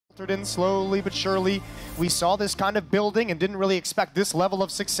filtered in slowly but surely. We saw this kind of building and didn't really expect this level of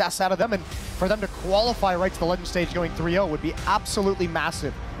success out of them. And for them to qualify right to the Legend stage going 3-0 would be absolutely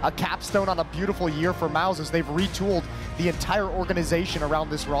massive. A capstone on a beautiful year for MOUZ as they've retooled the entire organization around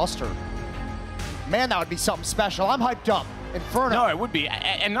this roster. Man, that would be something special. I'm hyped up. Inferno. No, it would be.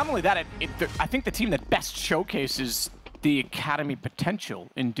 And not only that, I think the team that best showcases the academy potential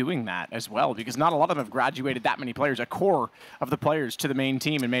in doing that as well, because not a lot of them have graduated that many players, a core of the players, to the main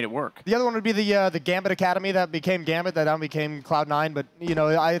team and made it work. The other one would be the Gambit Academy that became Gambit, that now became Cloud9, but you know,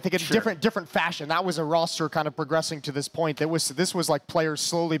 I think in different fashion. That was a roster kind of progressing to this point. This was like players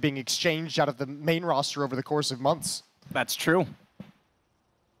slowly being exchanged out of the main roster over the course of months. That's true.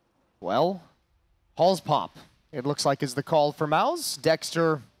 Well, Halls pop, it looks like, is the call for MOUZ.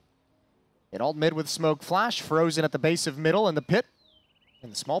 Dexter in alt mid with smoke flash, frozen at the base of middle in the pit, in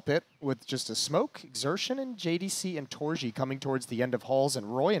the small pit, with just a smoke, Exertion, and JDC and torzsi coming towards the end of Halls,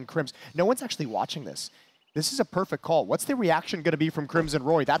 and Roy and Crims. No one's actually watching this. This is a perfect call. What's the reaction going to be from Crims and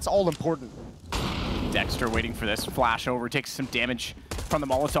Roy? That's all important. Dexter waiting for this flash over, takes some damage from the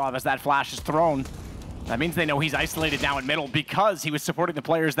Molotov as that flash is thrown. That means they know he's isolated now in middle because he was supporting the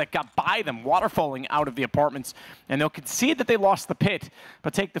players that got by them, waterfalling out of the apartments. And they'll concede that they lost the pit,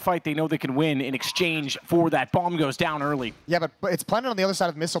 but take the fight they know they can win in exchange for that bomb goes down early. Yeah, but it's planted on the other side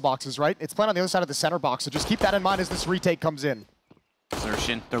of the missile boxes, right? It's planted on the other side of the center box, so just keep that in mind as this retake comes in.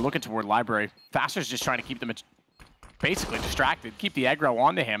 Exertion, they're looking toward library. FASHR's just trying to keep them basically distracted, keep the aggro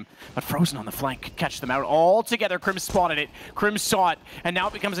onto him, but Frozen on the flank could catch them out all together. Crims spotted it, Crims saw it, and now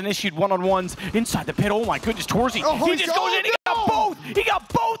it becomes an issued one-on-ones inside the pit. Oh my goodness, torzsi, he just goes in, he got both! He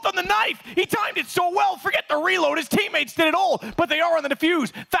got both on the knife! He timed it so well, forget the reload, his teammates did it all, but they are on the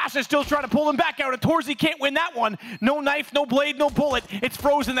defuse. FASHR's still trying to pull them back out, and torzsi can't win that one. No knife, no blade, no bullet. It's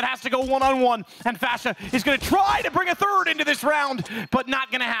Frozen that has to go one-on-one, and FASHR is gonna try to bring a third into this round, but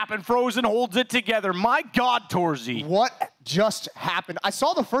not gonna happen. Frozen holds it together. My God, torzsi. What just happened? I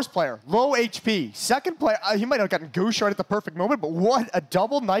saw the first player, low HP. Second player, he might have gotten goose right at the perfect moment, but what a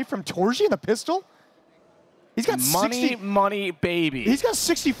double knife from torzsi and the pistol. He's got money, baby. He's got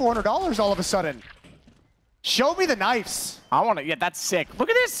 $6,400 all of a sudden. Show me the knives. I want to, yeah, that's sick. Look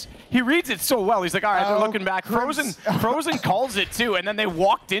at this. He reads it so well. He's like, all right, they're looking back. Frozen calls it too, and then they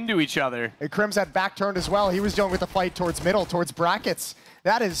walked into each other. And Crims had back turned as well. He was dealing with the fight towards middle, towards brackets.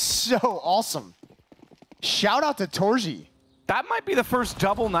 That is so awesome. Shout out to torzsi. That might be the first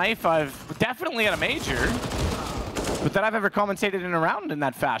double knife I've definitely at a major, but that I've ever commentated in a round in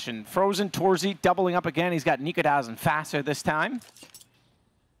that fashion. Frozen, torzsi, doubling up again. He's got nicoodoz and FASHR this time.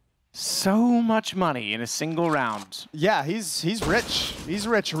 So much money in a single round. Yeah, he's rich. He's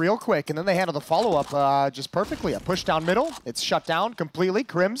rich real quick, and then they handle the follow-up just perfectly. A push down middle. It's shut down completely.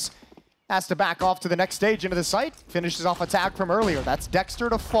 Crims has to back off to the next stage into the site. Finishes off a tag from earlier. That's Dexter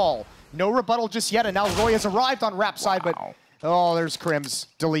to fall. No rebuttal just yet, and now Roy has arrived on Rap side, but oh, there's Crims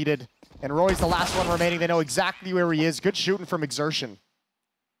deleted. And Roy's the last one remaining. They know exactly where he is. Good shooting from Exertion.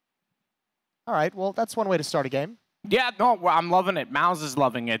 All right, well, that's one way to start a game. Yeah, no, I'm loving it. MOUZ is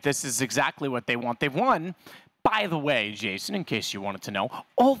loving it. This is exactly what they want. They've won, by the way, Jason, in case you wanted to know,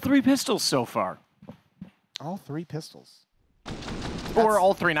 all 3 pistols so far. All 3 pistols? Or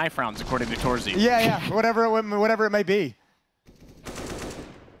all 3 knife rounds, according to torzsi. Yeah, whatever it may be.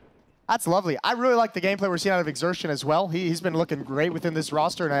 That's lovely. I really like the gameplay we're seeing out of Exertion as well. He's been looking great within this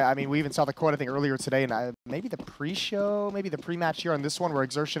roster, and I mean, we even saw the quote, I think, earlier today, and maybe the pre-show, maybe the pre-match here on this one, where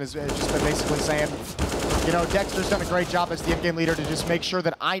Exertion has just been basically saying, you know, Dexter's done a great job as the in-game leader to just make sure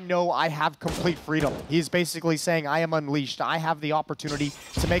that I know I have complete freedom. He's basically saying, I am unleashed. I have the opportunity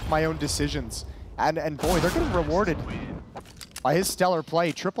to make my own decisions. And boy, they're getting rewarded by his stellar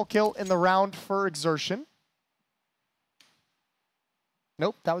play. Triple kill in the round for Exertion.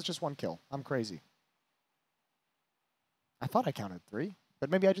 Nope, that was just 1 kill. I'm crazy. I thought I counted 3,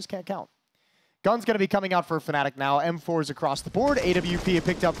 but maybe I just can't count. Gun's going to be coming out for fnatic now. M4s across the board. AWP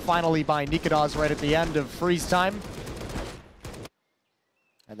picked up finally by nicoodoz right at the end of freeze time.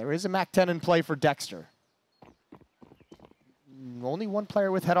 And there is a MAC-10 in play for Dexter. Only 1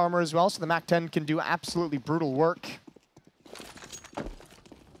 player with head armor as well, so the MAC-10 can do absolutely brutal work.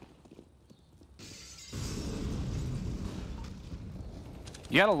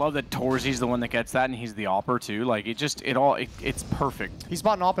 You gotta love that torzsi's the one that gets that, and he's the AWPer too. Like, it's perfect. He's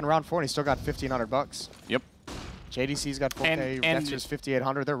bought an AWP in round 4, and he's still got $1,500. Yep. JDC's got 4K, Dexter's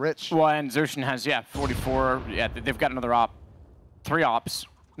 5,800. They're rich. Well, and Exertion has, 44. Yeah, they've got another AWP. 3 AWPs,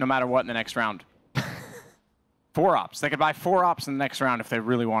 no matter what, in the next round. 4 AWPs. They could buy 4 AWPs in the next round if they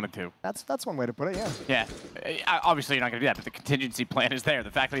really wanted to. That's one way to put it, yeah. Yeah. Obviously, you're not going to do that, but the contingency plan is there.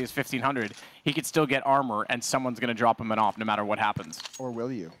 The fact that he has 1,500, he could still get armor, and someone's going to drop him an AWP no matter what happens. Or will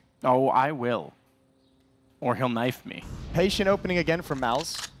you? Oh, I will. Or he'll knife me. Patient opening again from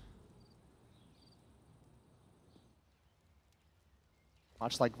MOUZ.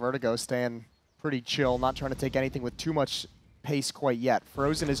 Much like Vertigo, staying pretty chill, not trying to take anything with too much pace quite yet.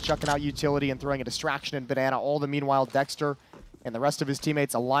 Frozen is chucking out utility and throwing a distraction in Banana. All the meanwhile, Dexter and the rest of his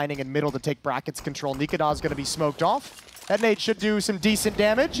teammates aligning in middle to take brackets control. nicoodoz is going to be smoked off. That nade should do some decent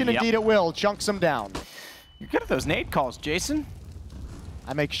damage, and indeed it will. Chunks him down. You're good at those nade calls, Jason.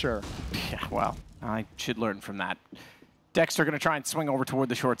 I make sure. Yeah, well, I should learn from that. Dexter going to try and swing over toward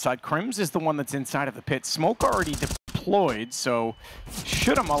the short side. Crims is the one that's inside of the pit. Smoke already deployed, so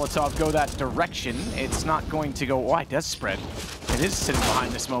should a Molotov go that direction, it's not going to go wide. It does spread. It is sitting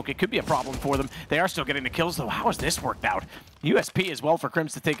behind the smoke. It could be a problem for them. They are still getting the kills, though. How has this worked out? USP as well for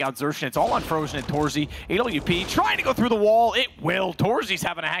Crims to take out Xerxin. It's all on Frozen and torzsi. AWP trying to go through the wall. It will. torzsi's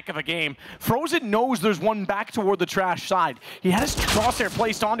having a heck of a game. Frozen knows there's one back toward the trash side. He had his crosshair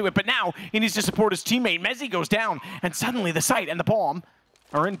placed onto it, but now he needs to support his teammate. MOUZ goes down, and suddenly the site and the bomb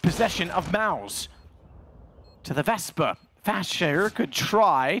are in possession of MOUZ. To the Vespa. FASHR could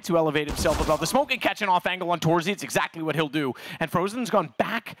try to elevate himself above the smoke and catch an off angle on torzsi. It's exactly what he'll do. And Frozen's gone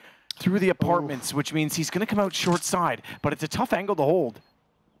back through the apartments, which means he's going to come out short side. But it's a tough angle to hold.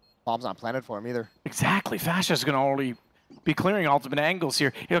 Bomb's not planted for him either. Exactly. FASHR's going to already be clearing ultimate angles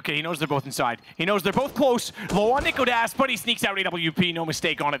here. Okay, he knows they're both inside. He knows they're both close. Low on nicoodoz, but he sneaks out AWP. No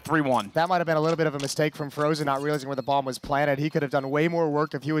mistake on it. 3-1. That might have been a little bit of a mistake from Frozen, not realizing where the bomb was planted. He could have done way more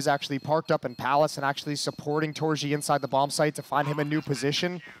work if he was actually parked up in Palace and actually supporting torzsi inside the bomb site to find him a new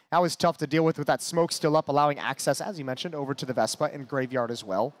position. That was tough to deal with that smoke still up, allowing access, as you mentioned, over to the Vespa and Graveyard as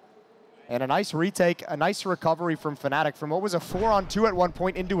well. And a nice retake, a nice recovery from fnatic from what was a 4-on-2 at one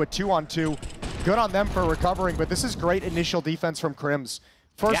point into a 2-on-2. Good on them for recovering, but this is great initial defense from Crims.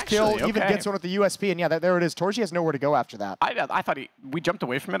 First kill, even gets one with the USP, and yeah, there it is. torzsi has nowhere to go after that. I thought we jumped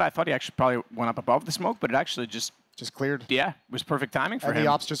away from it. I thought he actually probably went up above the smoke, but it actually just cleared. Yeah, it was perfect timing for him. And the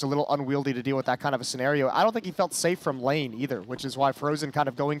op's just a little unwieldy to deal with that kind of a scenario. I don't think he felt safe from lane either, which is why Frozen kind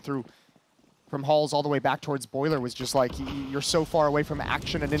of going through from halls all the way back towards Boiler was just like, you're so far away from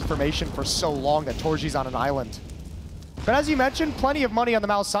action and information for so long that torzsi's on an island. But as you mentioned, plenty of money on the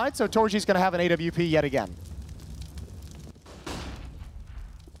MOUZ side, so torzsi's going to have an AWP yet again.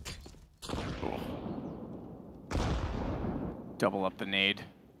 Cool. Double up the nade.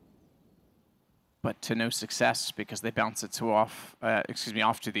 But to no success because they bounce it to off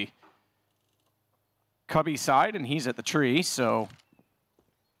to the Cubby side, and he's at the tree, so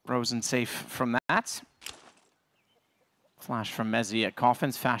Frozen safe from that. Flash from MOUZ at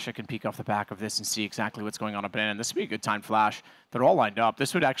Coffins. FASHR can peek off the back of this and see exactly what's going on at Banana. This would be a good time flash. They're all lined up.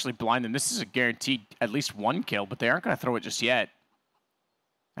 This would actually blind them. This is a guaranteed at least one kill, but they aren't going to throw it just yet.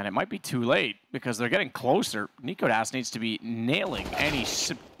 And it might be too late because they're getting closer. nicoodoz needs to be nailing any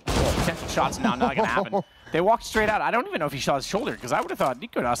potential shots now. Not going to happen. They walked straight out. I don't even know if he shot his shoulder because I would have thought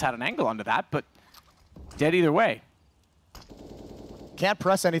nicoodoz had an angle onto that, but dead either way. Can't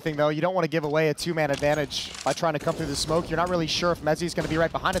press anything, though. You don't want to give away a two-man advantage by trying to come through the smoke. You're not really sure if MOUZ's going to be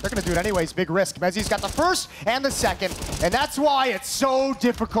right behind it. They're going to do it anyways. Big risk. MOUZ's got the first and the second, and that's why it's so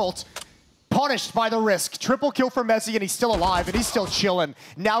difficult. Punished by the risk. Triple kill for MOUZ, and he's still alive, and he's still chilling.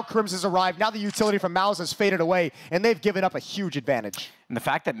 Now Crims has arrived. Now the utility from MOUZ has faded away, and they've given up a huge advantage. And the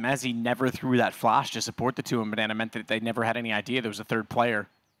fact that MOUZ never threw that flash to support the two in Banana meant that they never had any idea there was a third player.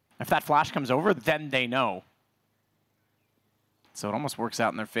 If that flash comes over, then they know. So it almost works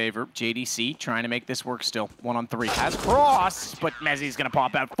out in their favor. JDC trying to make this work still. 1-on-3. Has cross, but MOUZ's going to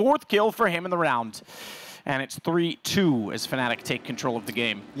pop out. Fourth kill for him in the round. And it's 3-2 as fnatic take control of the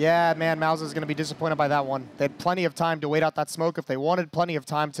game. Yeah, man, MOUZ is going to be disappointed by that one. They had plenty of time to wait out that smoke if they wanted, plenty of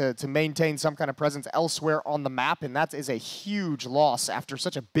time to maintain some kind of presence elsewhere on the map, and that is a huge loss after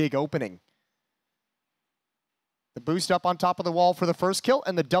such a big opening. The boost up on top of the wall for the first kill,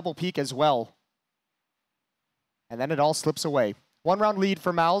 and the double peek as well. And then it all slips away. 1 round lead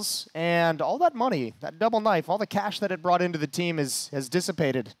for MOUZ, and all that money, that double knife, all the cash that it brought into the team has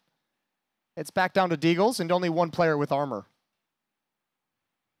dissipated. It's back down to Deagles and only one player with armor.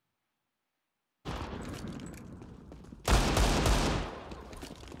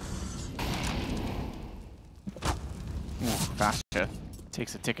 FASHR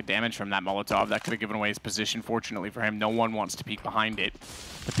takes a tick of damage from that Molotov. That could have given away his position. Fortunately for him, no one wants to peek behind it.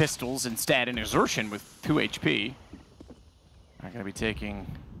 The pistols instead, an Exertion with 2 HP. are going to be taking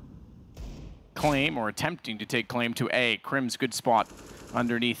claim, or attempting to take claim to A. Crims, good spot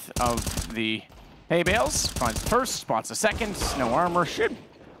underneath of the hay bales. Finds first, spots a second. No armor, should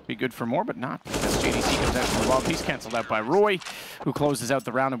be good for more, but not because JDC comes out from above. He's canceled out by Roy, who closes out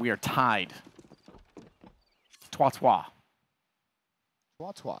the round, and we are tied. 3-3.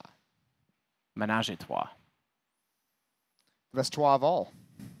 Trois. Ménage à trois. Best trois of all.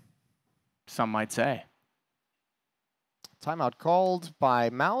 Some might say. Timeout called by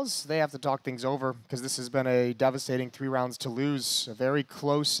MOUZ. They have to talk things over because this has been a devastating 3 rounds to lose. A very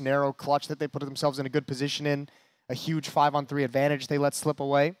close, narrow clutch that they put themselves in a good position in. A huge 5-on-3 advantage they let slip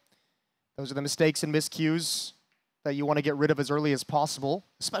away. Those are the mistakes and miscues that you want to get rid of as early as possible,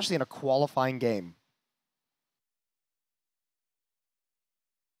 especially in a qualifying game.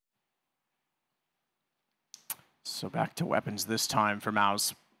 So back to weapons this time for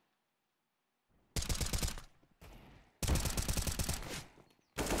MOUZ.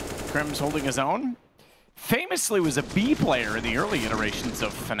 Crim's holding his own. Famously was a B player in the early iterations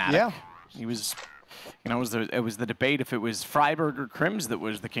of fnatic. Yeah. He was, you know, it was the debate if it was Freiburg or Crims that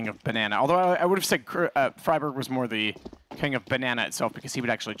was the king of banana. Although I would have said Freiburg was more the king of banana itself because he would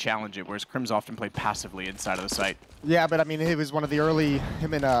actually challenge it, whereas Crims often played passively inside of the site. Yeah, but I mean, he was one of the early,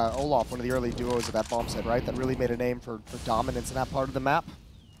 him and Olaf, one of the early duos of that bomb set, right? That really made a name for dominance in that part of the map.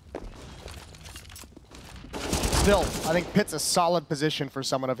 Still, I think Pitt's a solid position for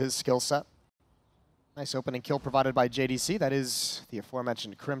someone of his skill set. Nice opening kill provided by JDC. That is the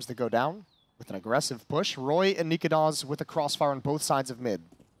aforementioned Crims that go down with an aggressive push. Roy and nicoodoz with a crossfire on both sides of mid.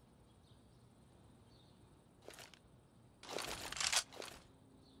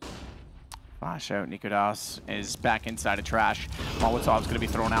 Flash out, nicoodoz is back inside of trash. Molotov's going to be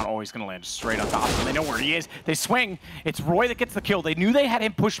thrown out. Oh, he's going to land straight on top of him. They know where he is. They swing. It's Roy that gets the kill. They knew they had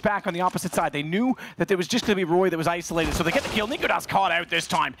him pushed back on the opposite side. They knew that there was just going to be Roy that was isolated, so they get the kill. nicoodoz caught out this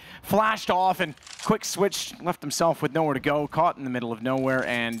time. Flashed off and quick switch, left himself with nowhere to go. Caught in the middle of nowhere,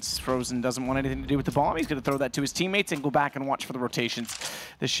 and Frozen doesn't want anything to do with the bomb. He's going to throw that to his teammates and go back and watch for the rotations.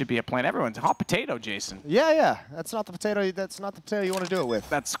 This should be a plan. Everyone's a hot potato, Jason. Yeah. That's not the potato. That's not the potato you want to do it with.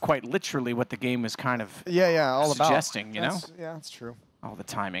 That's quite literally what the game is kind of all suggesting, you know? Yeah, that's true. Oh, the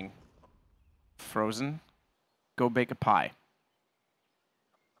timing. Frozen, go bake a pie.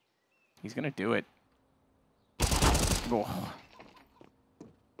 He's gonna do it. Oh.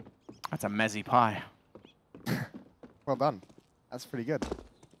 That's a mezzy pie. Well done. That's pretty good.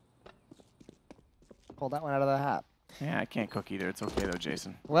 Pull that one out of the hat. Yeah, I can't cook either. It's okay though,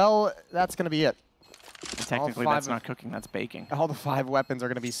 Jason. Well, that's gonna be it. And technically, that's not cooking, that's baking. All the 5 weapons are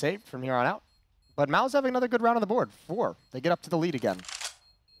gonna be saved from here on out. But MOUZ having another good round on the board. 4. They get up to the lead again.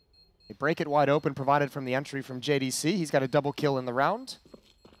 They break it wide open, provided from the entry from JDC. He's got a double kill in the round.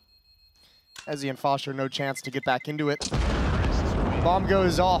 Ezzy and FASHR, no chance to get back into it. Bomb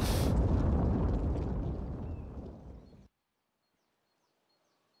goes off.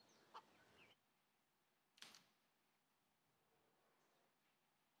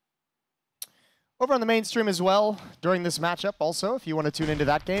 Over on the mainstream as well, during this matchup also, if you want to tune into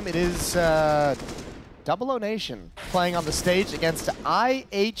that game, it is Double O Nation playing on the stage against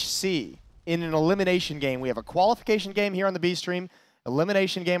IHC in an elimination game. We have a qualification game here on the B stream,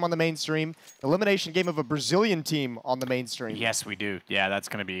 elimination game on the mainstream, elimination game of a Brazilian team on the mainstream. Yes, we do. Yeah, that's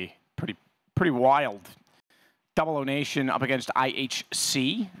going to be pretty wild. Double O Nation up against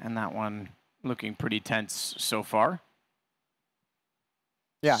IHC, and that one looking pretty tense so far.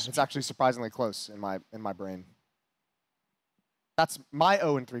 Yeah, it's actually surprisingly close in my brain. That's my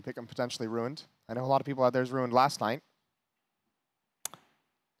 0-3 pick'em potentially ruined. I know a lot of people out there's ruined last night.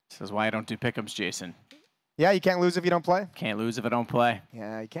 This is why I don't do pick'ems, Jason. Yeah, you can't lose if you don't play. Can't lose if I don't play.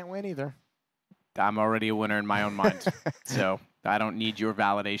 Yeah, you can't win either. I'm already a winner in my own mind, so I don't need your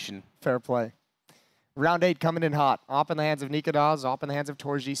validation. Fair play. Round 8 coming in hot. Off in the hands of nicoodoz, off in the hands of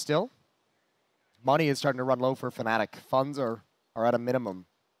torzsi still. Money is starting to run low for fnatic. Funds are at a minimum.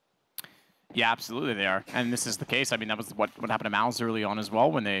 Yeah, absolutely they are. And this is the case. I mean, that was what happened to MOUZ early on as well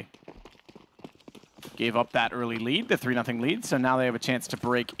when they gave up that early lead, the 3-0 lead. So now they have a chance to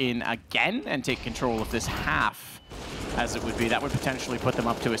break in again and take control of this half, as it would be. That would potentially put them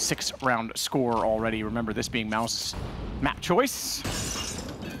up to a 6-round score already. Remember, this being MOUZ's map choice.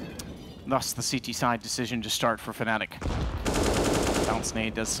 Thus, the CT side decision to start for fnatic. Bounce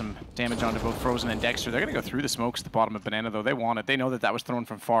nade does some damage onto both Frozen and Dexter. They're going to go through the smokes at the bottom of Banana, though. They want it. They know that that was thrown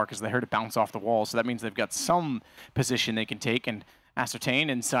from far because they heard it bounce off the wall. So that means they've got some position they can take and ascertain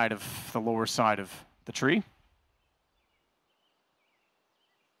inside of the lower side of the tree.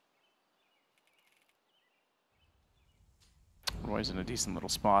 Roy's in a decent little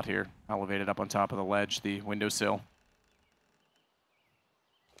spot here, elevated up on top of the ledge, the windowsill.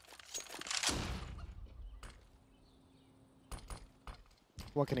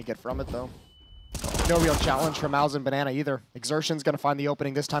 What can he get from it, though? No real challenge for MOUZ and Banana either. Exertion's going to find the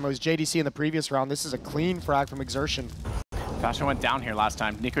opening. This time it was JDC in the previous round. This is a clean frag from Exertion. FASHR went down here last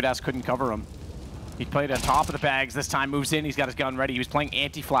time. nicoodoz couldn't cover him. He played on top of the bags. This time moves in. He's got his gun ready. He was playing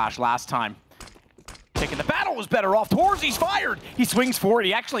anti-flash last time. Taking the battle was better off. Torzsi's fired. He swings forward.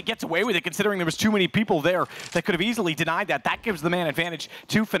 He actually gets away with it considering there was too many people there that could have easily denied that. That gives the man advantage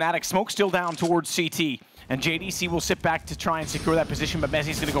to fnatic. Smoke still down towards CT. And JDC will sit back to try and secure that position, but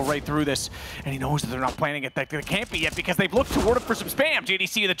Mezzi's going to go right through this. And he knows that they're not planning it. They can't be yet because they've looked toward it for some spam.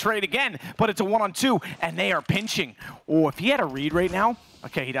 JDC in the trade again, but it's a 1-on-2, and they are pinching. Oh, if he had a read right now,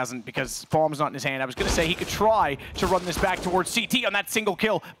 okay, he doesn't because bomb's not in his hand. I was going to say he could try to run this back towards CT on that single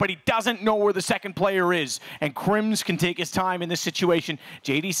kill, but he doesn't know where the second player is. And Crims can take his time in this situation.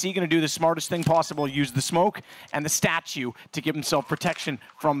 JDC going to do the smartest thing possible, use the smoke and the statue to give himself protection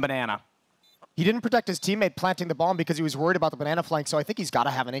from Banana. He didn't protect his teammate planting the bomb because he was worried about the banana flank, so I think he's got to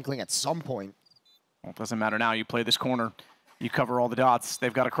have an inkling at some point. Well, it doesn't matter now. You play this corner. You cover all the dots.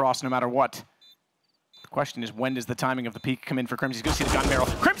 They've got to cross no matter what. The question is, when does the timing of the peak come in for Crims? He's going to see the gun barrel.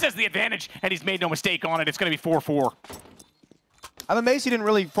 Crims has the advantage, and he's made no mistake on it. It's going to be 4-4. I'm amazed he didn't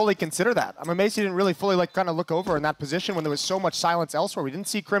really fully consider that. I'm amazed he didn't really fully kind of look over in that position when there was so much silence elsewhere. We didn't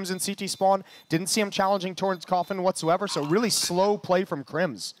see Crims in CT spawn. Didn't see him challenging towards Coffin whatsoever, so really slow play from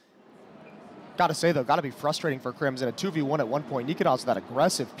Crims. Gotta say though, gotta be frustrating for Crims in a 2v1 at one point. nicoodoz with that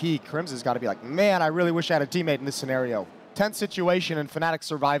aggressive peek. Crims has gotta be like, man, I really wish I had a teammate in this scenario. Tense situation and fnatic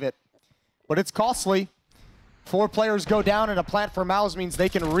survive it. But it's costly. 4 players go down and a plant for MOUZ means they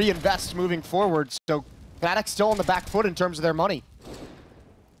can reinvest moving forward. So fnatic's still on the back foot in terms of their money.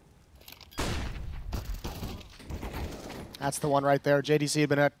 That's the one right there. JDC had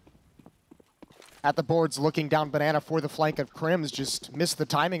been at the boards looking down Banana for the flank of Crims, just missed the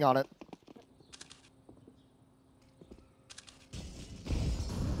timing on it.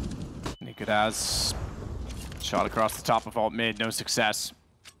 nicoodoz shot across the top of alt mid, no success.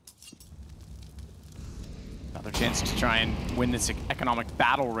 Another chance to try and win this economic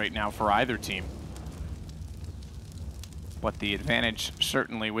battle right now for either team. But the advantage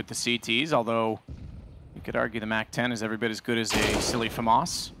certainly with the CTs, although you could argue the MAC-10 is every bit as good as a silly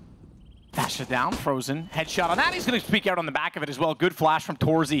FAMAS. FASHR down, Frozen. Headshot on that. He's going to speak out on the back of it as well. Good flash from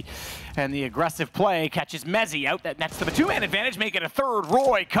torzsi. And the aggressive play catches Mezzi out. That's the 2-man advantage, make it a third.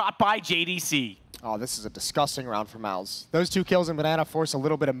 Roy caught by JDC. Oh, this is a disgusting round for MOUZ. Those 2 kills in Banana force a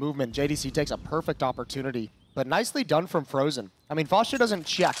little bit of movement. JDC takes a perfect opportunity. But nicely done from Frozen. I mean, FASHR doesn't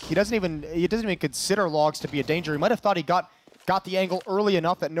check. He doesn't even consider logs to be a danger. He might have thought he got the angle early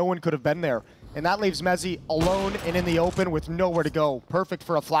enough that no one could have been there. And that leaves Mezzi alone and in the open with nowhere to go. Perfect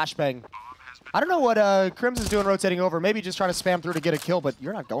for a flashbang. I don't know what Crims is doing rotating over. Maybe just trying to spam through to get a kill, but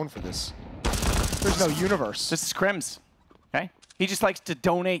you're not going for this. There's no universe. This is Crims, okay? He just likes to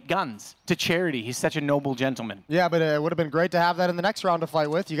donate guns to charity. He's such a noble gentleman. Yeah, but it would have been great to have that in the next round to fight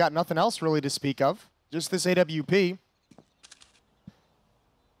with. You got nothing else really to speak of. Just this AWP.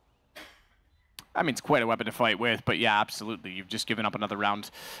 I mean, it's quite a weapon to fight with, but yeah, absolutely. You've just given up another round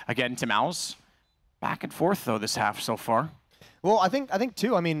again to MOUZ. Back and forth, though, this half so far. Well, I think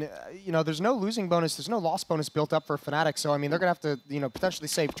too. I mean, you know, there's no losing bonus, there's no loss bonus built up for fnatic. So I mean, they're gonna have to, you know, potentially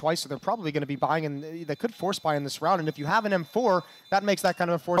save twice. So they're probably gonna be buying, and they could force buy in this round. And if you have an M4, that makes that kind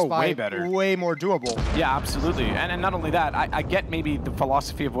of a force buy way better, way more doable. Yeah, absolutely. And not only that, I get maybe the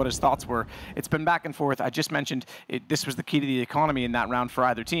philosophy of what his thoughts were. It's been back and forth. I just mentioned this was the key to the economy in that round for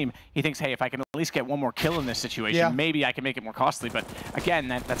either team. He thinks, hey, if I can at least get one more kill in this situation, maybe I can make it more costly. But again,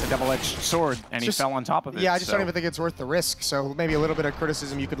 that's a double-edged sword, and he fell on top of it. Yeah, I just don't even think it's worth the risk. So maybe a little bit of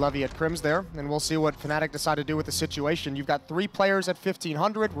criticism you could levy at Crims there, and we'll see what fnatic decide to do with the situation. You've got 3 players at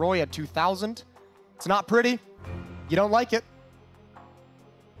 1,500, Roy at 2,000. It's not pretty. You don't like it.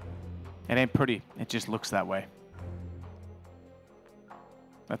 It ain't pretty. It just looks that way.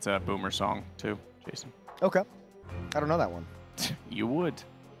 That's a Boomer song, too, Jason. Okay. I don't know that one. You would,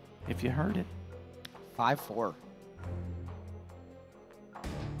 if you heard it. 5-4.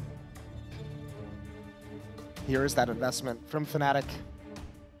 Here is that investment from fnatic.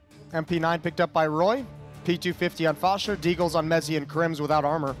 MP9 picked up by Roy. P250 on FASHR. Deagles on Mezzi and Crims without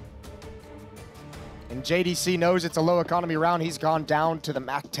armor. And JDC knows it's a low economy round. He's gone down to the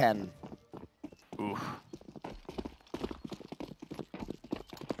MAC-10. Oof.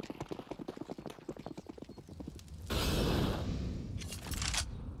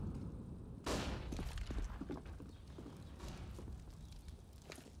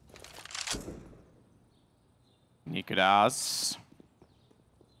 nicoodoz.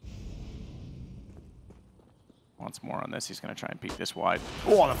 Once more on this, he's going to try and peek this wide.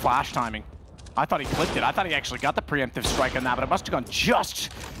 Oh, the flash timing. I thought he clicked it. I thought he actually got the preemptive strike on that, but it must have gone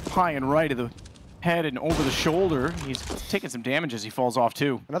just high and right of the head and over the shoulder. He's taking some damage as he falls off,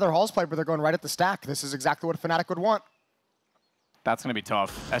 too. Another Halls play, but they're going right at the stack. This is exactly what fnatic would want. That's going to be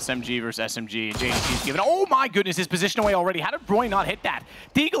tough. SMG versus SMG, and JDT's given. Oh my goodness, his position away already. How did Roy not hit that?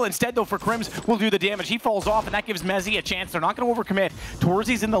 Deagle instead, though, for Crims will do the damage. He falls off, and that gives Mezzy a chance. They're not going to overcommit.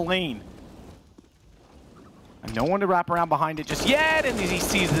 torzsi's in the lane. And no one to wrap around behind it just yet, and he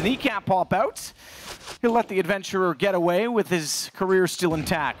sees the kneecap pop out. He'll let the adventurer get away with his career still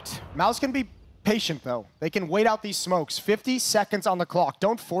intact. MOUZ can be patient, though. They can wait out these smokes. 50 seconds on the clock.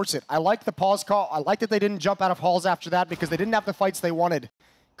 Don't force it. I like the pause call. I like that they didn't jump out of halls after that because they didn't have the fights they wanted.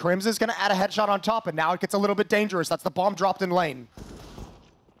 Crims is going to add a headshot on top, and now it gets a little bit dangerous. That's the bomb dropped in lane.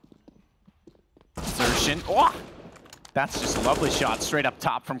 Insertion. Oh! That's just a lovely shot straight up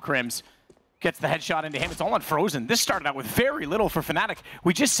top from Crims. Gets the headshot into him. It's all on Frozen. This started out with very little for fnatic.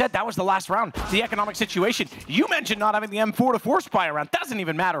 We just said that was the last round. The economic situation. You mentioned not having the M4 to force buy around. Doesn't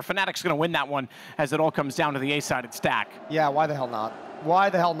even matter. fnatic's going to win that one as it all comes down to the A-sided stack. Yeah, why the hell not? Why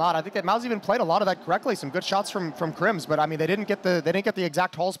the hell not? I think that MOUZ even played a lot of that correctly. Some good shots from Crims, but I mean they didn't get the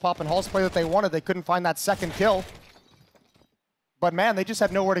exact halls pop and halls play that they wanted. They couldn't find that second kill. But man, they just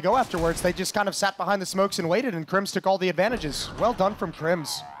had nowhere to go afterwards. They just kind of sat behind the smokes and waited, and Crims took all the advantages. Well done from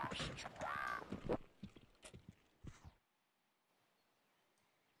Crims.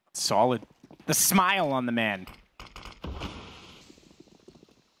 Solid. The smile on the man.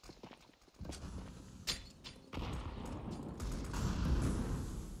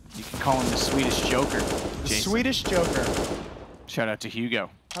 You can call him the Swedish Joker. The Swedish Joker. Shout out to Hugo.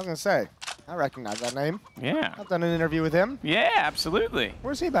 I was going to say, I recognize that name. Yeah. I've done an interview with him. Yeah, absolutely.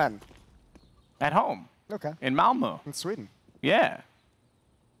 Where's he been? At home. Okay. In Malmö. In Sweden. Yeah.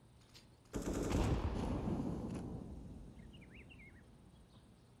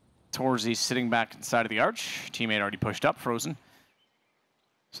 torzsi sitting back inside of the arch. Teammate already pushed up, Frozen.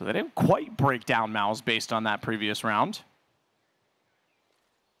 So they didn't quite break down MOUZ based on that previous round.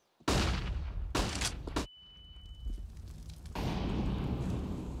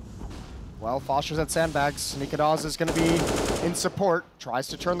 Well, FASHR's at sandbags. nicoodoz is going to be in support. Tries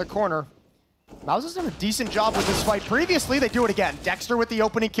to turn the corner. MOUZ has done a decent job with this fight previously. They do it again. Dexter with the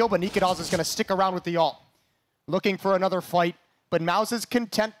opening kill, but nicoodoz is going to stick around with the ult. Looking for another fight, but MOUZ is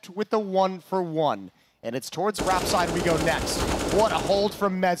content with the 1-for-1. And it's towards Rap side we go next. What a hold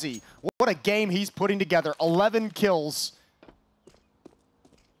from Mezzy. What a game he's putting together. 11 kills.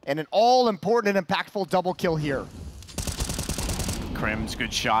 And an all-important and impactful double kill here. Crims,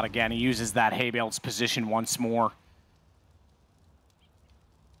 good shot again. He uses that hay bale's position once more.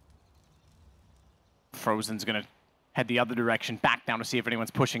 Frozen's gonna head the other direction, back down to see if anyone's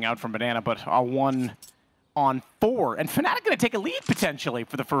pushing out from Banana, but a 1-on-4. And fnatic gonna take a lead potentially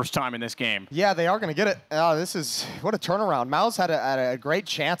for the first time in this game. Yeah, they are gonna get it. This is, what a turnaround. MOUZ had a great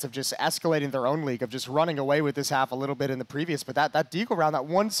chance of just escalating their own league, of just running away with this half a little bit in the previous, but that Deagle round, that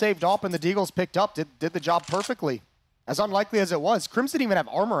one saved op and the Deagles picked up, did the job perfectly. As unlikely as it was, Crims didn't even have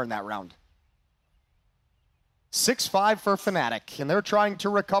armor in that round. 6-5 for fnatic, and they're trying to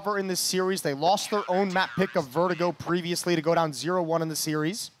recover in this series. They lost their own map pick of Vertigo previously to go down 0-1 in the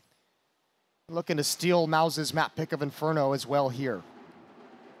series. Looking to steal MOUZ's map pick of Inferno as well here.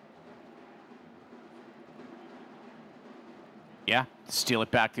 Yeah, steal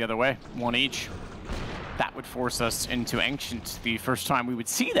it back the other way, one each. That would force us into Ancient, the first time we would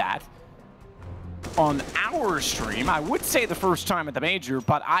see that on our stream. I would say the first time at the Major,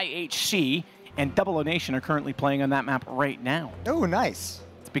 but IHC and Double O Nation are currently playing on that map right now. Oh, nice.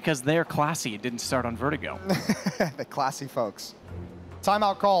 It's because they're classy. It didn't start on Vertigo. The classy folks.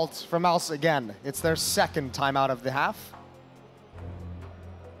 Timeout called from MOUZ again. It's their second timeout of the half.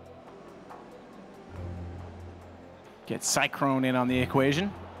 Get Cyclone in on the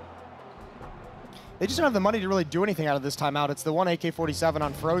equation. They just don't have the money to really do anything out of this timeout. It's the one AK-47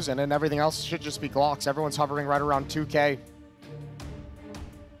 on Frozen, and everything else should just be Glocks. Everyone's hovering right around 2K.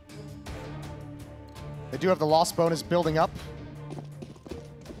 They do have the loss bonus building up.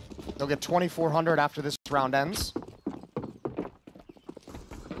 They'll get 2,400 after this round ends.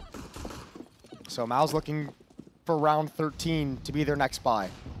 So MOUZ looking for round 13 to be their next buy.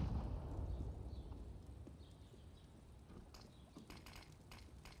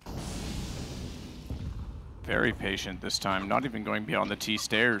 Very patient this time, not even going beyond the T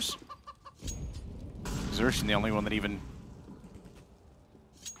stairs. Exertion, the only one that even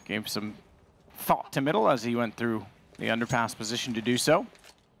gave some thought to middle as he went through the underpass position to do so.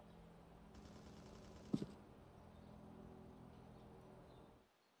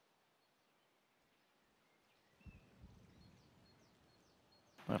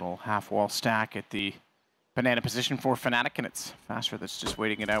 Little half-wall stack at the banana position for fnatic, and it's FASHR that's just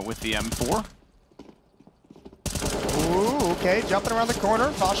waiting it out with the M4. Ooh, AK jumping around the corner.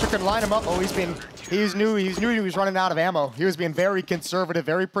 FASHR can line him up. Oh, he knew he was running out of ammo. He was being very conservative,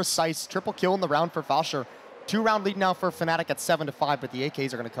 very precise. Triple kill in the round for FASHR. 2-round lead now for fnatic at 7-5, but the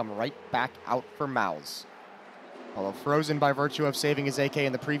AKs are going to come right back out for MOUZ. Although Frozen, by virtue of saving his AK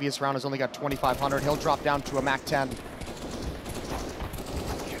in the previous round, has only got 2,500. He'll drop down to a MAC 10.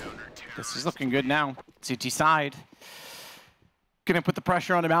 This is looking good now. CT side. Gonna put the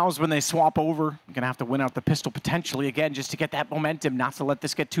pressure on the MOUZ when they swap over. Gonna have to win out the pistol potentially again just to get that momentum, not to let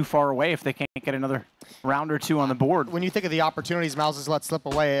this get too far away if they can't get another round or two on the board. When you think of the opportunities MOUZ has let slip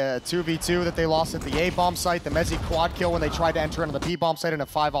away, a 2v2 that they lost at the A-bomb site, the Mezzi quad kill when they tried to enter into the B-bomb site in a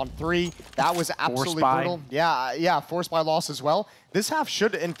 5-on-3. That was absolutely brutal. Yeah, forced by loss as well. This half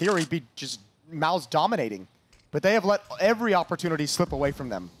should, in theory, be just MOUZ dominating. But they have let every opportunity slip away from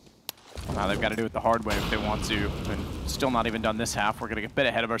them. Now they've got to do it the hard way if they want to, and still not even done this half. We're going to get a bit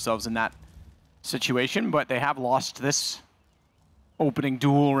ahead of ourselves in that situation, but they have lost this opening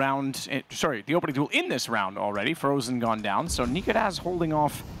duel round, the opening duel in this round already. Frozen gone down, so nicoodoz holding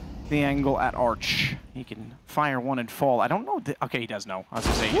off the angle at Arch. He can fire one and fall. I don't know, okay, he does know. I was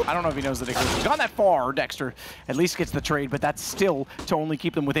going to say, I don't know if he knows that he's gone that far. Dexter at least gets the trade, but that's still to only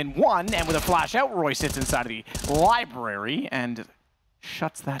keep them within one, and with a flash out, Roy sits inside of the library, and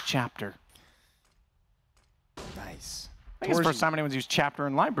shuts that chapter. Nice. I think it's the first time anyone's used chapter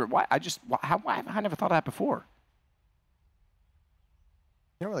and library. Why? I never thought of that before.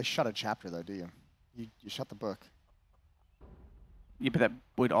 You don't really shut a chapter though, do you? You shut the book. Yeah, but that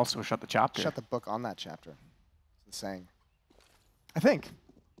would also shut the chapter. Shut the book on that chapter. It's the saying. I think.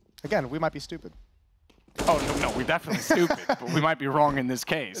 Again, we might be stupid. Oh, no, we're definitely stupid, but we might be wrong in this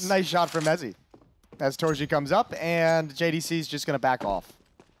case. Nice shot from Mezzi. As torzsi comes up, and JDC's just going to back off.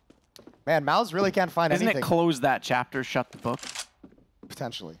 Man, MOUZ really can't find anything. Isn't it close that chapter, shut the book?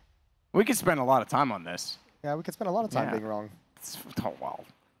 Potentially. We could spend a lot of time on this. Yeah, we could spend a lot of time being wrong. Oh, wow.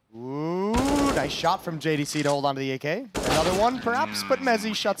 Ooh, nice shot from JDC to hold on to the AK. Another one, perhaps, but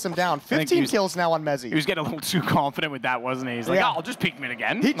Mezzi shuts him down. 15 kills now on Mezzi. He was getting a little too confident with that, wasn't he? He's like, oh, I'll just peek mid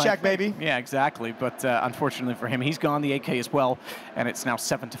again. Heat check, baby. Yeah, exactly. But unfortunately for him, he's gone the AK as well. And it's now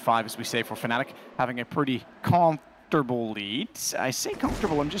 7-5, as we say, for fnatic, having a pretty comfortable lead. I say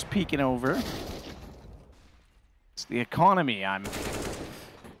comfortable, I'm just peeking over. It's the economy I'm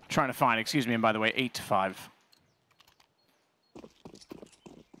trying to find. Excuse me, and by the way, 8-5.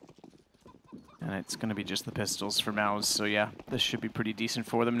 And it's going to be just the pistols for MOUZ, so yeah, this should be pretty decent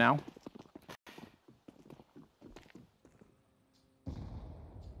for them now.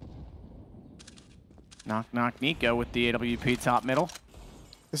 Knock, knock, Nico with the AWP top middle.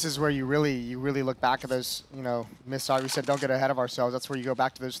 This is where you really look back at those, you know, we said don't get ahead of ourselves. That's where you go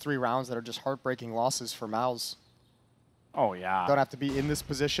back to those 3 rounds that are just heartbreaking losses for MOUZ. Oh, yeah. Don't have to be in this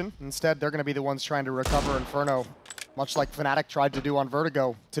position. Instead, they're going to be the ones trying to recover Inferno, much like fnatic tried to do on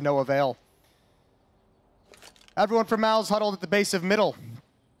Vertigo, to no avail. Everyone from MOUZ huddled at the base of middle.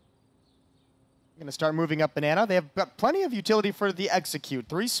 Going to start moving up banana. They have got plenty of utility for the execute.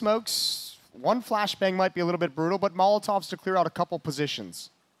 3 smokes, 1 flashbang might be a little bit brutal, but Molotovs to clear out a couple positions.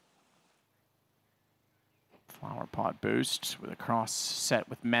 Flower pot boost with a cross set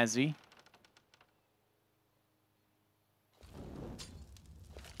with Mezzi.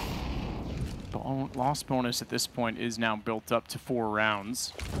 Loss bonus at this point is now built up to 4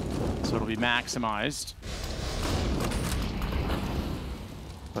 rounds, so it'll be maximized.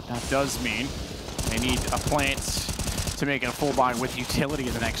 But that does mean they need a plant to make it a full buy with utility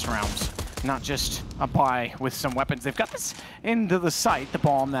in the next round, not just a buy with some weapons. They've got this into the site, the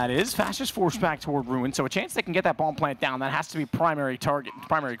bomb that is. FASHR's forced back toward Ruin, so a chance they can get that bomb plant down. That has to be primary target,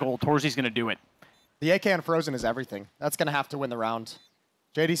 primary goal. torzsi's going to do it. The AK on Frozen is everything. That's going to have to win the round.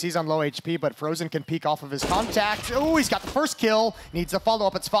 JDC's on low HP, but Frozen can peek off of his contact. Oh, he's got the first kill. Needs a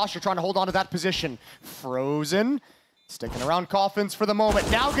follow-up. It's FASHR trying to hold on to that position. Frozen sticking around coffins for the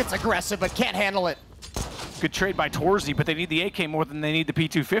moment. Now gets aggressive, but can't handle it. Good trade by torzsi, but they need the AK more than they need the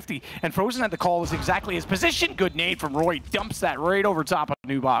P250. And Frozen had the call was exactly his position. Good nade from Roy. Dumps that right over top of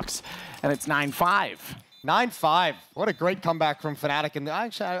New Box. And it's 9-5. 9-5. What a great comeback from fnatic. And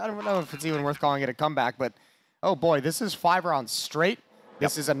actually, I don't know if it's even worth calling it a comeback, but oh boy, this is 5 rounds straight.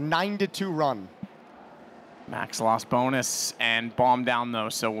 This is a 9-2 run. Max loss bonus and bomb down though,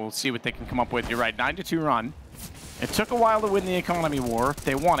 so we'll see what they can come up with. You're right, 9-2 run. It took a while to win the economy war.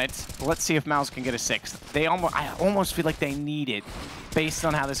 They won it. Let's see if MOUZ can get a 6th. I almost feel like they need it based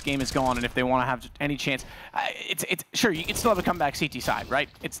on how this game is going, and if they want to have any chance. Sure, you can still have a comeback CT side, right?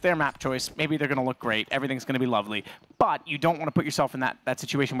 It's their map choice. Maybe they're going to look great. Everything's going to be lovely. But you don't want to put yourself in that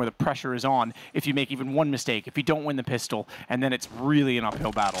situation where the pressure is on if you make even one mistake, if you don't win the pistol, and then it's really an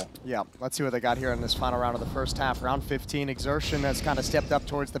uphill battle. Yeah, let's see what they got here in this final round of the first half. Round 15, Exertion has kind of stepped up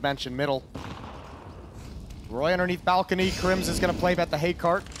towards the bench and middle. Roy underneath balcony. Crims is going to play bet the hate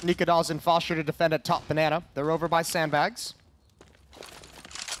cart. nicoodoz and FASHR to defend at top banana. They're over by sandbags.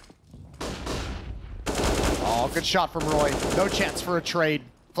 Oh, good shot from Roy. No chance for a trade.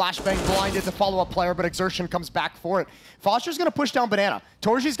 Flashbang blinded the follow-up player, but Exertion comes back for it. FASHR's going to push down banana.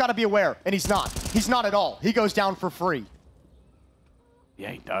 torzsi's got to be aware, and he's not. He's not at all. He goes down for free.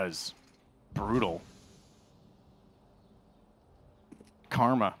 Yeah, he does. Brutal.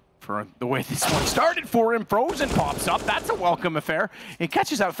 Karma for the way this one started for him. Frozen pops up. That's a welcome affair. He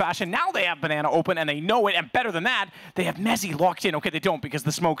catches out Fashion. Now they have banana open, and they know it. And better than that, they have MOUZ locked in. Okay, they don't because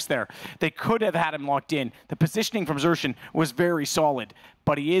the smoke's there. They could have had him locked in. The positioning from Exertion was very solid,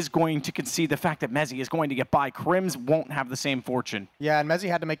 but he is going to concede the fact that MOUZ is going to get by. Crims won't have the same fortune. Yeah, and MOUZ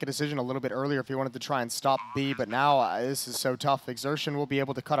had to make a decision a little bit earlier if he wanted to try and stop B, but now this is so tough. Exertion will be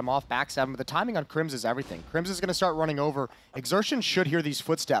able to cut him off, backstab him, but the timing on Crims is everything. Crims is going to start running over. Exertion should hear these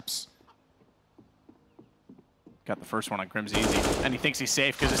footsteps. Got the first one on Crims easy, and he thinks he's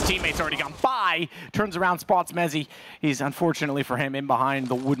safe because his teammate's already gone by. Turns around, spots MOUZ. He's, unfortunately for him, in behind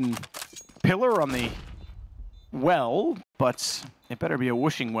the wooden pillar on the well, but it better be a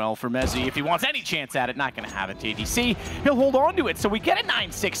whooshing well for MOUZ if he wants any chance at it. Not going to have it, TDC. He'll hold on to it, so we get a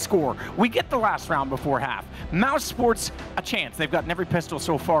 9-6 score. We get the last round before half. MOUZ sports a chance. They've gotten every pistol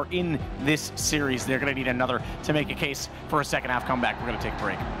so far in this series. They're going to need another to make a case for a second half comeback. We're going to take a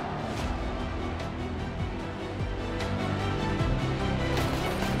break.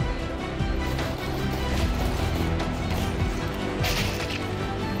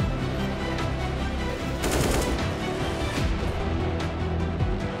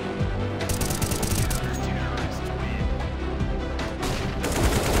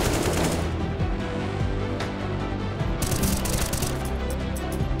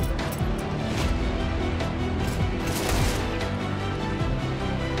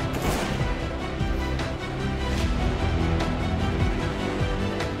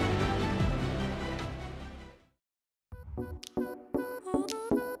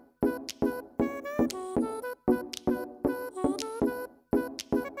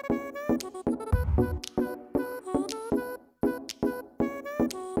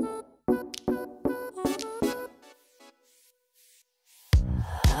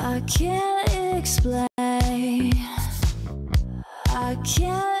 I can't explain. I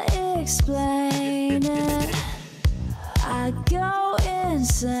can't explain it. I go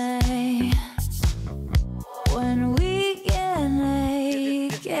insane when we get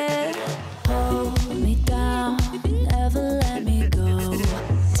naked. Hold me down, never let me go.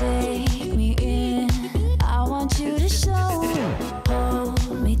 Take me in, I want you to show.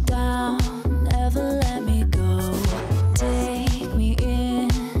 Hold me down, never let me go. Take me in,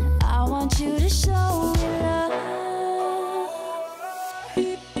 I want you to show me love.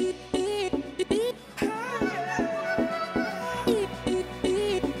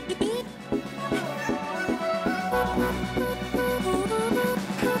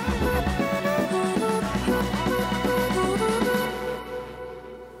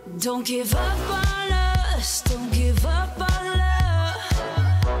 Don't give up on us, don't give up on love.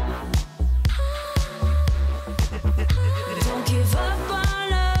 Don't give up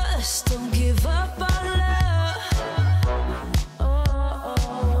on us, don't give up on love.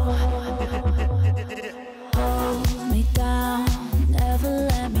 Hold me down, never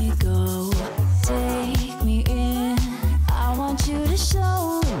let me go. Take me in, I want you to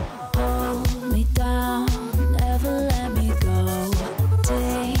show. Hold me down, never let me go.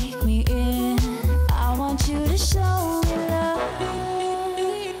 Take me in, I want you to show me love.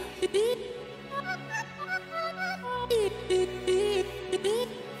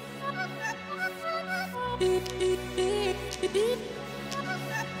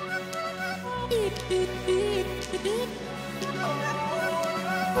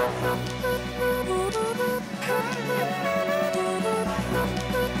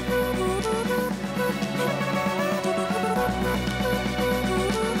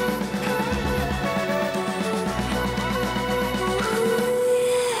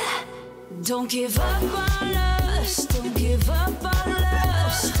 Don't give up on us, don't give up on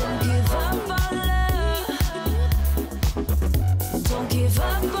us, don't give up on love. Don't give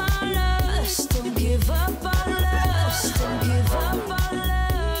up on us, don't give up on love.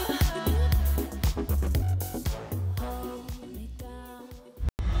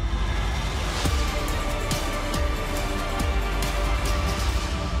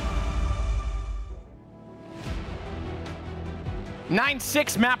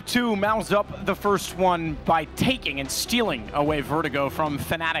 9-6 map 2, MOUZ up the first one by taking and stealing away Vertigo from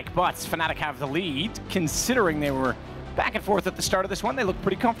fnatic, but fnatic have the lead. Considering they were back and forth at the start of this one, they look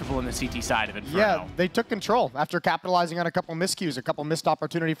pretty comfortable in the CT side of Inferno. Yeah, they took control after capitalizing on a couple miscues, a couple missed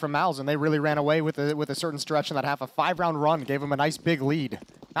opportunity from MOUZ, and they really ran away with a certain stretch in that half. A 5-round run gave them a nice big lead.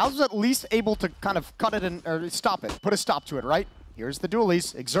 MOUZ was at least able to kind of cut it or stop it, put a stop to it, right? Here's the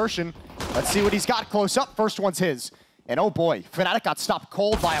dualies, Exertion. Let's see what he's got close up. First one's his. And oh boy, fnatic got stopped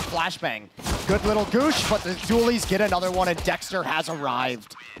cold by a flashbang. Good little goosh, but the dualies get another one, and Dexter has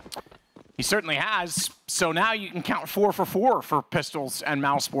arrived. He certainly has. So now you can count 4 for 4 for Pistols and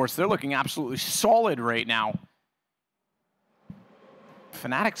MOUZ Sports. They're looking absolutely solid right now.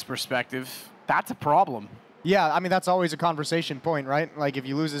 Fnatic's perspective, that's a problem. Yeah, I mean, that's always a conversation point, right? Like, if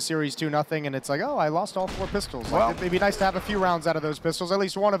you lose a series 2-0, and it's like, oh, I lost all 4 pistols. Like, well, it'd be nice to have a few rounds out of those pistols. At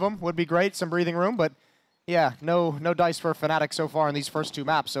least one of them would be great, some breathing room, but yeah, no dice for Fnatic so far in these first 2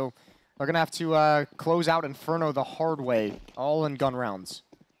 maps. So they're going to have to close out Inferno the hard way, all in gun rounds.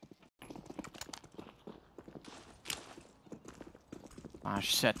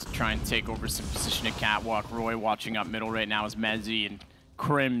 FASHR set to try and take over some position at Catwalk. Roy watching up middle right now as Mezzy and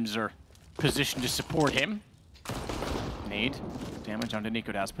Crims are positioned to support him. Nade. Damage onto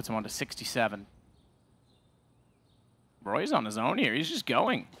nicoodoz, puts him onto 67. Roy's on his own here, he's just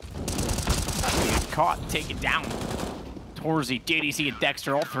going. He's caught, taken down. torzsi, JDC, and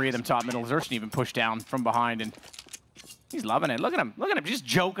Dexter, all 3 of them top middle. Xerxen even pushed down from behind, and he's loving it. Look at him, just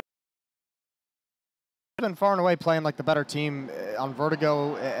joking. Been far and away playing like the better team on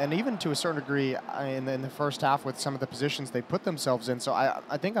Vertigo, and even to a certain degree in the first half with some of the positions they put themselves in. So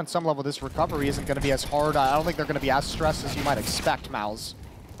I think on some level this recovery isn't going to be as hard. I don't think they're going to be as stressed as you might expect, MOUZ,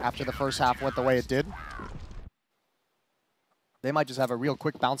 after the first half went the way it did. They might just have a real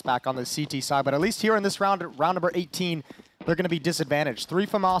quick bounce back on the CT side, but at least here in this round, round number 18, they're going to be disadvantaged. 3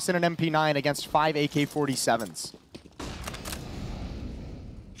 FAMAS and an MP9 against 5 AK-47s.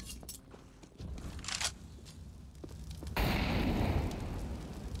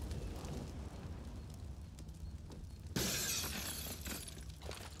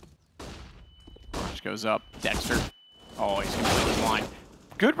 Goes up, Dexter. Oh, he's completely blind.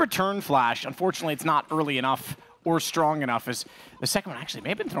 Good return flash. Unfortunately, it's not early enough or strong enough. As the second one actually may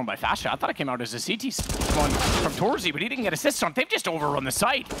have been thrown by FASHR. I thought it came out as a CT one from torzsi, but he didn't get assists on. They've just overrun the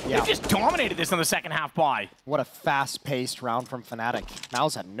site. Yeah. They've just dominated this in the second half by. What a fast-paced round from Fnatic.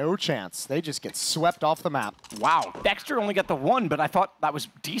 MOUZ had no chance. They just get swept off the map. Wow, Dexter only got the 1, but I thought that was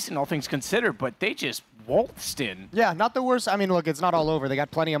decent, all things considered, but they just waltzed in. Yeah, not the worst. I mean, look, it's not all over. They got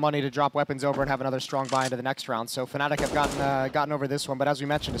plenty of money to drop weapons over and have another strong buy into the next round. So Fnatic have gotten over this one, but as we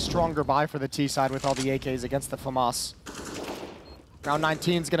mentioned, a stronger buy for the T side with all the AKs against the FAMAS. Round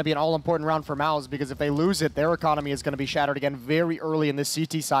 19 is going to be an all-important round for MOUZ, because if they lose it, their economy is going to be shattered again very early in this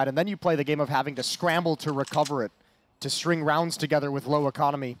CT side, and then you play the game of having to scramble to recover it, to string rounds together with low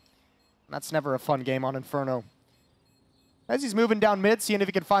economy. That's never a fun game on Inferno. As he's moving down mid, seeing if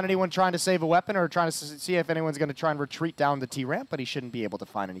he can find anyone trying to save a weapon or trying to see if anyone's going to try and retreat down the T-ramp, but he shouldn't be able to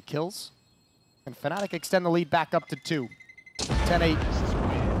find any kills. And Fnatic extend the lead back up to 2. 10-8.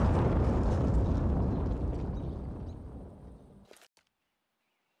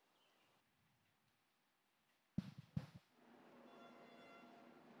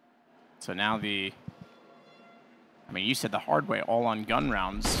 So now I mean, you said the hard way, all on gun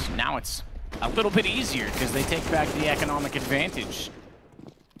rounds. Now it's a little bit easier because they take back the economic advantage.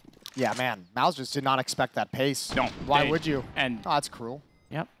 Yeah, man, MOUZ just did not expect that pace. No. Why would you? And oh, that's cruel.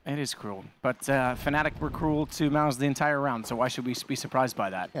 Yep, it is cruel. But Fnatic were cruel to MOUZ the entire round, so why should we be surprised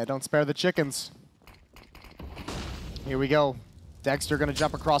by that? Yeah, don't spare the chickens. Here we go. Dexter gonna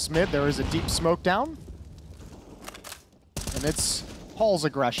jump across mid. There is a deep smoke down. And it's Hall's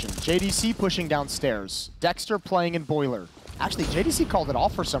aggression. JDC pushing downstairs. Dexter playing in Boiler. Actually, JDC called it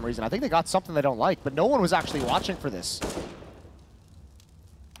off for some reason. I think they got something they don't like, but no one was actually watching for this.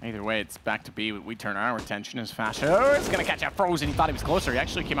 Either way, it's back to B. We turn our attention as FASHR. It's going to catch out Frozen. He thought he was closer. He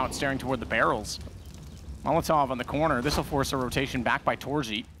actually came out staring toward the barrels. Molotov on the corner. This will force a rotation back by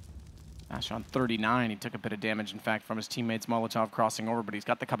torzsi. FASHR on 39. He took a bit of damage, in fact, from his teammates. Molotov crossing over, but he's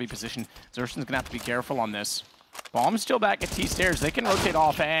got the cubby position. Xerxen's going to have to be careful on this. Bomb's still back at T stairs. They can rotate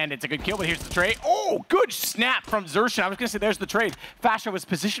off, and it's a good kill, but here's the trade. Oh, good snap from Xerxen. I was going to say there's the trade. FASHR was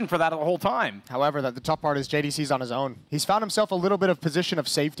positioned for that the whole time. However, the tough part is JDC's on his own. He's found himself a little bit of position of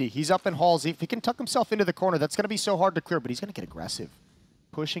safety. He's up in halls. If he can tuck himself into the corner, that's going to be so hard to clear, but he's going to get aggressive.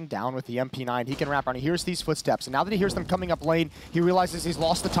 pushing down with the MP9. He can wrap around. He hears these footsteps, and now that he hears them coming up lane, he realizes he's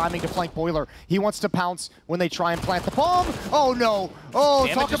lost the timing to flank Boiler. He wants to pounce when they try and plant the bomb. Oh no! Oh,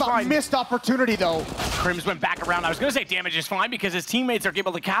 Damage talk about fine. missed opportunity though. Crims went back around. I was going to say damage is fine because his teammates are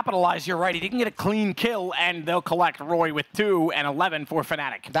able to capitalize. You're right. He didn't get a clean kill, and they'll collect Roy with 2 and 11 for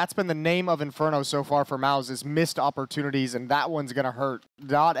fnatic. That's been the name of Inferno so far for MOUZ, is missed opportunities, and that one's going to hurt.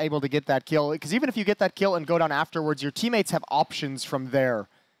 Not able to get that kill, because even if you get that kill and go down afterwards, your teammates have options from there.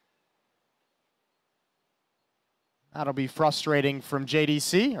 That'll be frustrating from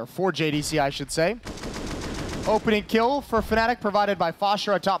JDC, or for JDC, I should say. Opening kill for fnatic provided by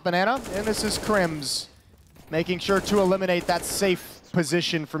FASHR atop Banana, and this is Crims making sure to eliminate that safe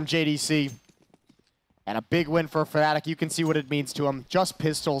position from JDC. And a big win for fnatic. You can see what it means to him. Just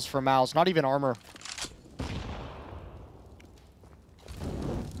pistols for MOUZ, not even armor.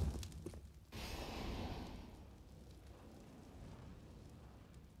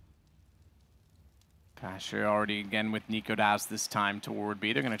 FASHR already again with nicoodoz this time toward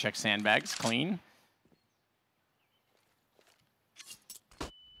B. They're going to check sandbags, clean.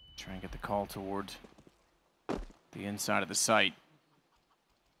 Try and get the call toward the inside of the site.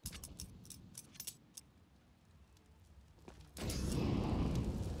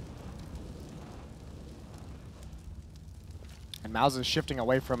 And MOUZ is shifting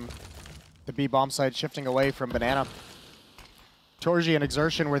away from the B bomb site, shifting away from Banana. torzsi and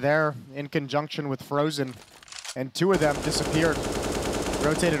Exertion were there in conjunction with Frozen, and 2 of them disappeared,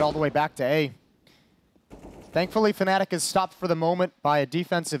 rotated all the way back to A. Thankfully, fnatic is stopped for the moment by a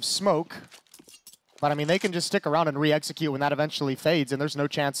defensive smoke, but I mean, they can just stick around and re-execute when that eventually fades, and there's no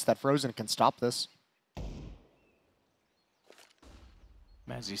chance that Frozen can stop this.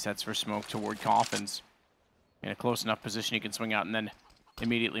 Mezzi sets for smoke toward Coffins. In a close enough position, he can swing out and then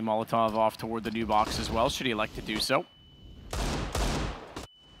immediately Molotov off toward the new box as well, should he like to do so.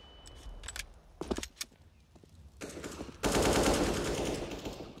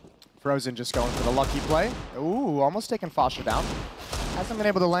 Frozen just going for the lucky play. Ooh, almost taking FASHR down. Hasn't been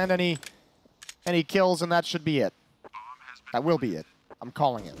able to land any kills, and that should be it. That will be it. I'm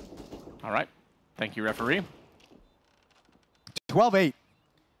calling it. All right. Thank you, referee. 12-8.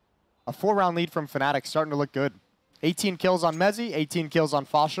 A 4-round lead from fnatic, starting to look good. 18 kills on Mezzi, 18 kills on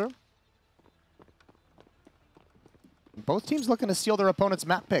FASHR. Both teams looking to steal their opponent's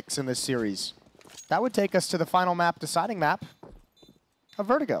map picks in this series. That would take us to the final map, deciding map of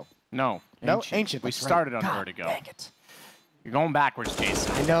Vertigo. No. No, Ancient. We started on God, Vertigo. dang it. You're going backwards,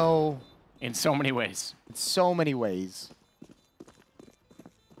 Jason. I know. In so many ways. In so many ways.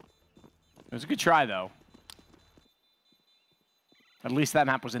 It was a good try, though. At least that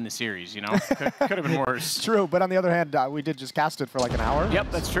map was in the series, you know? Could have been worse. True, but on the other hand, we did just cast it for like an hour.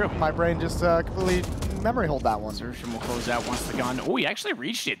 Yep, that's true. My brain just completely memory hold that one. Exertion will close out once the gun. Oh, he actually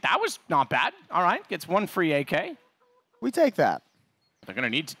reached it. That was not bad. All right, gets 1 free AK. We take that. They're going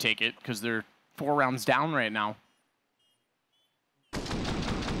to need to take it because they're 4 rounds down right now.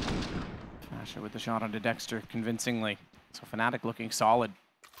 FASHR with the shot onto Dexter convincingly. So fnatic looking solid.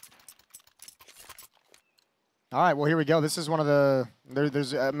 All right, well, here we go. This is one of the...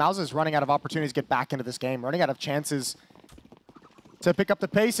 MOUZ is running out of opportunities to get back into this game, running out of chances to pick up the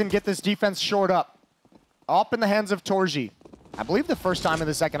pace and get this defense shored up. Up in the hands of torzsi. I believe the first time in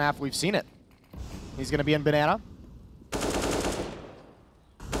the second half we've seen it. He's going to be in Banana.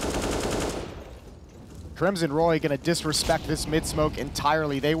 Crimson Roy going to disrespect this mid-smoke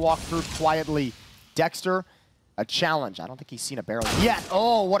entirely. They walk through quietly. Dexter, a challenge. I don't think he's seen a barrel yet.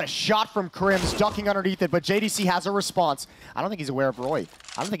 Oh, what a shot from Crims, ducking underneath it, but JDC has a response. I don't think he's aware of Roy.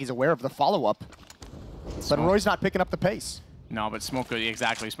 I don't think he's aware of the follow-up. But Roy's not picking up the pace. No, but smoke goes,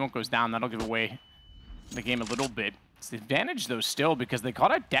 exactly. Smoke goes down. That'll give away the game a little bit. It's the advantage, though, still, because they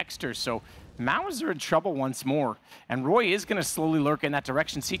caught out Dexter, so MOUZ are in trouble once more. And Roy is going to slowly lurk in that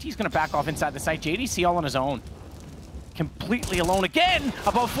direction. CT's going to back off inside the site. JDC all on his own. Completely alone again.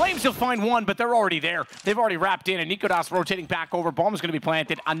 Above Flames, he'll find one, but they're already there. They've already wrapped in, and nicoodoz rotating back over. Bomb's going to be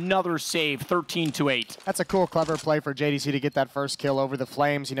planted. Another save, 13-8. That's a cool, clever play for JDC to get that first kill over the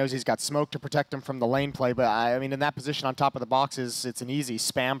Flames. He knows he's got smoke to protect him from the lane play, but I mean, in that position on top of the boxes, it's an easy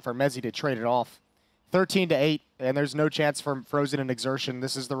spam for Mezzi to trade it off. 13-8, and there's no chance for Frozen and Exertion.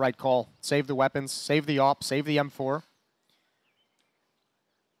 This is the right call. Save the weapons, save the AWP, save the M4.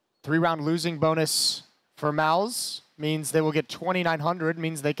 3-round losing bonus for MOUZ means they will get 2,900,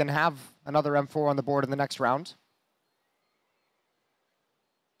 means they can have another M4 on the board in the next round.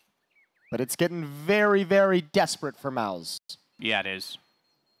 But it's getting very, very desperate for MOUZ. Yeah, it is.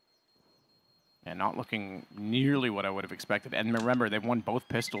 And not looking nearly what I would have expected. And remember, they've won both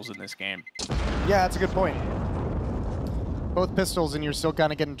pistols in this game. Yeah, that's a good point. Both pistols and you're still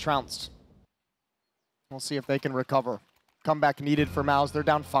kind of getting trounced. We'll see if they can recover. Comeback needed for MOUZ. They're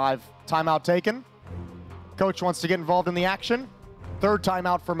down 5. Timeout taken. Coach wants to get involved in the action. 3rd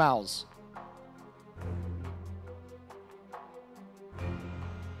timeout for MOUZ.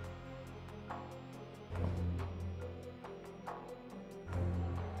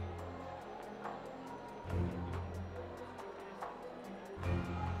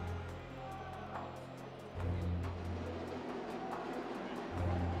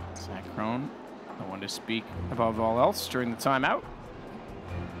 Crone, the one to speak above all else during the timeout.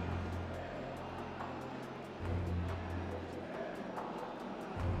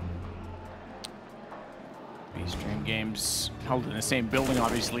 B-Stream games held in the same building,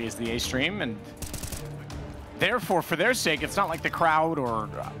 obviously, as the A-Stream, and therefore, for their sake, it's not like the crowd or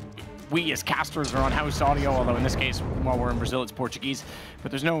we as casters are on house audio, although in this case, while we're in Brazil, it's Portuguese. But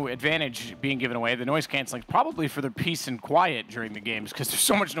there's no advantage being given away. The noise canceling probably for their peace and quiet during the games because there's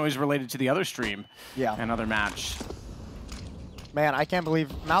so much noise related to the other stream and other match. Man, I can't believe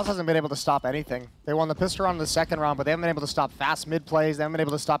MOUZ hasn't been able to stop anything. They won the pistol round in the 2nd round, but they haven't been able to stop fast mid plays. They haven't been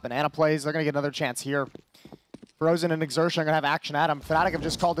able to stop banana plays. They're going to get another chance here. Frozen and Exertion are going to have action at him. fnatic have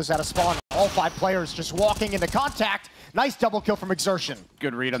just called this out of spawn. All 5 players just walking into contact. Nice double kill from Exertion.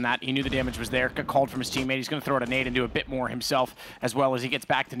 Good read on that. He knew the damage was there. Got called from his teammate. He's going to throw out a nade and do a bit more himself as well as he gets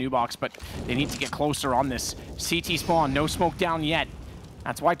back to new box. But they need to get closer on this. CT spawn. No smoke down yet.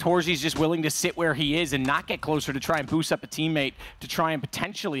 That's why torzsi's just willing to sit where he is and not get closer to try and boost up a teammate to try and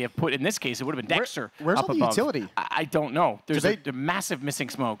potentially have put, in this case, it would have been Dexter Where's up all the above. utility? I don't know. There's a massive missing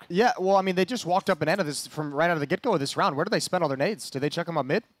smoke. Yeah, well, I mean, they just walked up and ended this from right out of the get-go of this round. Where did they spend all their nades? Did they check them up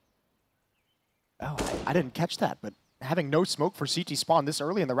mid? Oh, I didn't catch that, but having no smoke for CT spawn this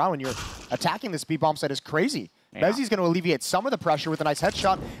early in the round when you're attacking this B-bomb site is crazy. Yeah. MOUZ's going to alleviate some of the pressure with a nice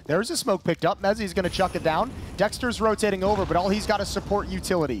headshot. There's a smoke picked up. MOUZ's going to chuck it down. Dexter's rotating over, but all he's got is support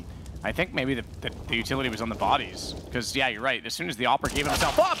utility. I think maybe the utility was on the bodies. Because, yeah, you're right. As soon as the Opera gave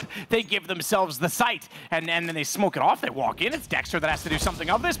himself up, they give themselves the sight. And then they smoke it off. They walk in. It's Dexter that has to do something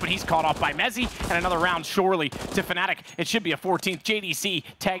of this, but he's caught off by MOUZ. And another round, surely, to fnatic. It should be a 14th. JDC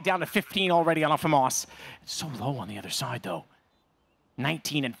tagged down to 15 already on FAMOS. It's so low on the other side, though.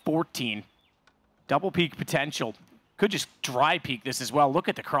 19 and 14. Double peak potential. Could just dry peak this as well. Look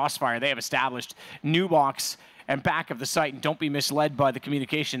at the crossfire they have established. New box and back of the site, and don't be misled by the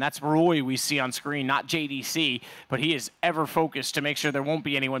communication. That's Roy we see on screen, not JDC, but he is ever focused to make sure there won't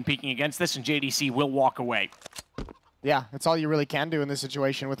be anyone peeking against this, and JDC will walk away. Yeah, that's all you really can do in this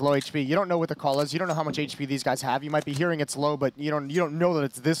situation with low HP. You don't know what the call is. You don't know how much HP these guys have. You might be hearing it's low, but you don't know that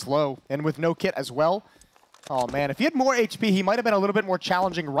it's this low. And with no kit as well, oh man, if he had more HP, he might have been a little bit more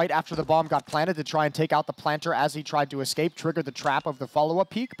challenging right after the bomb got planted to try and take out the planter as he tried to escape, triggered the trap of the follow-up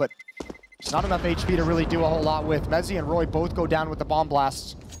peak, but it's not enough HP to really do a whole lot with. MOUZ and Roy both go down with the bomb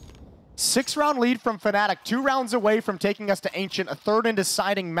blasts. 6-round lead from fnatic, 2 rounds away from taking us to Ancient, a third and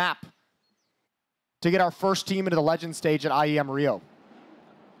deciding map to get our first team into the Legend stage at IEM Rio.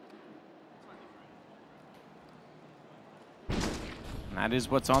 And that is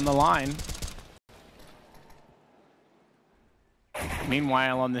what's on the line.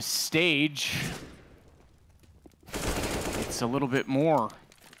 Meanwhile, on the stage, it's a little bit more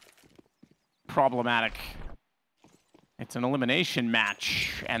problematic. It's an elimination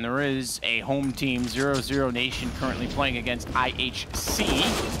match, and there is a home team, 0-0 Nation, currently playing against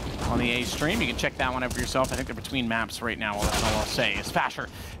IHC on the A stream. You can check that one out for yourself. I think they're between maps right now, that's all I'll say. As FASHR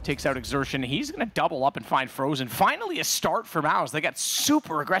takes out Exertion, he's going to double up and find Frozen. Finally a start for MOUZ. They got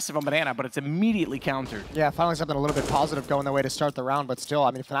super aggressive on Banana, but it's immediately countered. Yeah, finally something a little bit positive going their way to start the round, but still,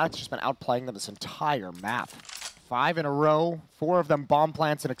 I mean, fnatic's just been outplaying them this entire map. 5 in a row, 4 of them bomb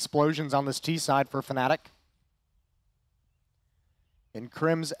plants and explosions on this T side for fnatic. And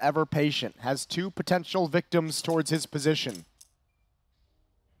Crim's ever patient, has 2 potential victims towards his position.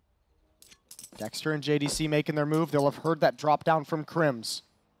 Dexter and JDC making their move. They'll have heard that drop down from Crims.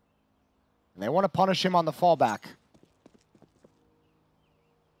 And they want to punish him on the fallback.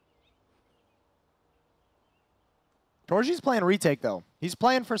 Torzsi's playing retake though. He's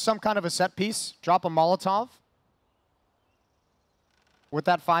playing for some kind of a set piece. Drop a Molotov with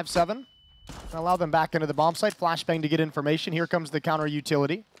that 5-7. Allow them back into the bomb site. Flashbang to get information. Here comes the counter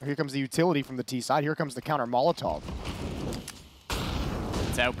utility. Here comes the utility from the T side. Here comes the counter Molotov.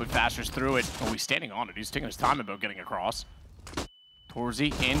 It's out, but FASHR's through it. Oh, he's standing on it. He's taking his time about getting across.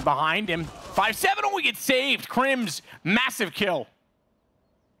 torzsi in behind him. 5-7. Oh, we get saved. Crims, massive kill.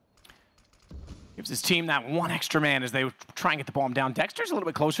 Gives his team that one extra man as they try and get the bomb down. Dexter's a little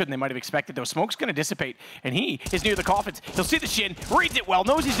bit closer than they might have expected, though. Smoke's going to dissipate, and he is near the coffins. He'll see the shin, reads it well,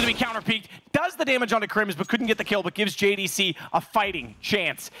 knows he's going to be counter-peeked, does the damage onto Crims, but couldn't get the kill, but gives JDC a fighting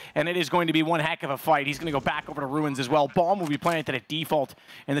chance. And it is going to be one heck of a fight. He's going to go back over to Ruins as well. Bomb will be planted at default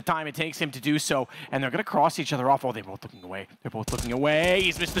in the time it takes him to do so, and they're going to cross each other off. Oh, they're both looking away. They're both looking away.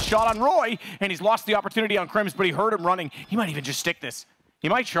 He's missed the shot on Roy, and he's lost the opportunity on Crims, but he heard him running. He might even just stick this. He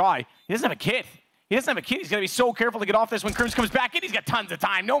might try. He doesn't have a kit. He doesn't have a kid. He's got to be so careful to get off this when Crims comes back in. He's got tons of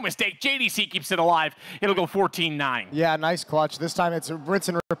time. No mistake. JDC keeps it alive. It'll go 14-9. Yeah, nice clutch. This time it's a rinse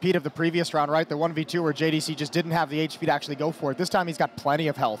and repeat of the previous round, right? The 1v2 where JDC just didn't have the HP to actually go for it. This time he's got plenty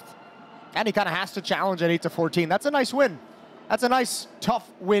of health. And he kind of has to challenge at 8-14. That's a nice win. That's a nice, tough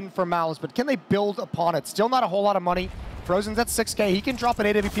win for MOUZ, but can they build upon it? Still not a whole lot of money. Frozen's at 6K. He can drop an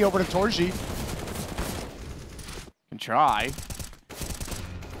AWP over to torzsi. Can try.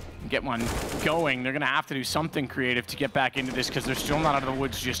 Get one going. They're going to have to do something creative to get back into this because they're still not out of the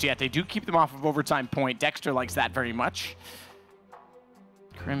woods just yet. They do keep them off of overtime point. Dexter likes that very much.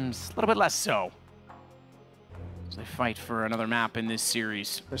 Crims, a little bit less so. As they fight for another map in this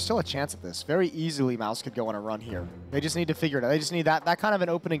series. There's still a chance at this. Very easily, MOUZ could go on a run here. They just need to figure it out. They just need that kind of an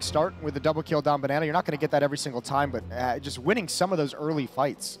opening start with the double kill down Banana. You're not going to get that every single time, but just winning some of those early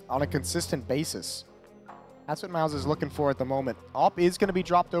fights on a consistent basis. That's what MOUZ is looking for at the moment. Op is going to be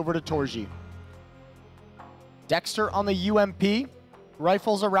dropped over to torzsi. Dexter on the UMP.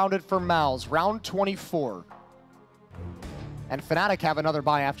 Rifles around it for MOUZ. Round 24. And fnatic have another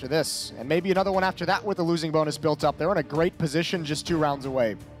buy after this. And maybe another one after that with the losing bonus built up. They're in a great position just 2 rounds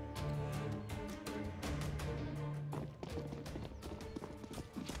away.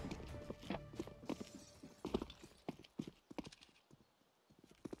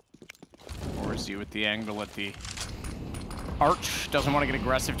 torzsi with the angle at the arch. Doesn't want to get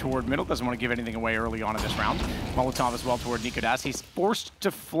aggressive toward middle. Doesn't want to give anything away early on in this round. Molotov as well toward nicoodoz. He's forced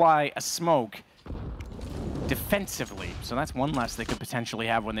to fly a smoke defensively. So that's one less they could potentially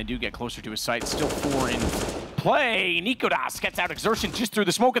have when they do get closer to his site. Still 4 in play. nicoodoz gets out exertion just through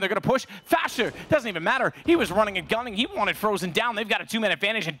the smoke, and they're going to push. FASHR, doesn't even matter. He was running and gunning. He wanted Frozen down. They've got a 2-man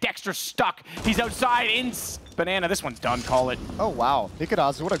advantage, and Dexter's stuck. He's outside in Banana. This one's done. Call it. Oh, wow.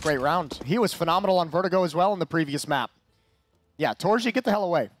 nicoodoz, what a great round. He was phenomenal on Vertigo as well in the previous map. Yeah, torzsi, get the hell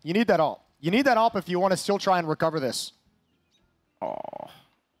away. You need that ult. You need that ult if you want to still try and recover this. Oh.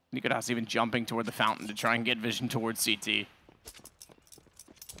 nicoodoz even jumping toward the fountain to try and get vision towards CT.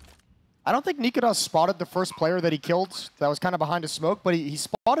 I don't think nicoodoz spotted the first player that he killed that was kind of behind a smoke, but he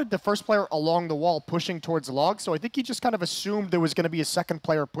spotted the first player along the wall pushing towards the log, so I think he just kind of assumed there was going to be a second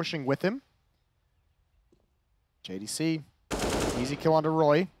player pushing with him. JDC, easy kill onto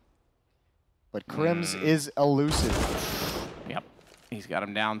Roy, but Crims is elusive. Yep, he's got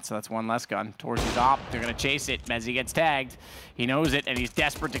him down, so that's one less gun. torzsi's op, they're going to chase it. Mezzi gets tagged. He knows it, and he's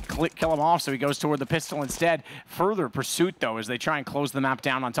desperate to kill him off, so he goes toward the pistol instead. Further pursuit, though, as they try and close the map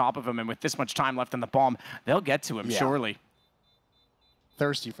down on top of him, and with this much time left on the bomb, they'll get to him, surely.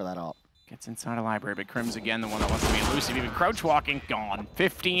 Thirsty for that op. Gets inside a library, but Crims again, the one that wants to be elusive. Even crouch walking, gone.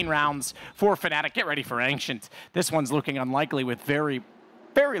 15 rounds for fnatic. Get ready for Ancient. This one's looking unlikely with very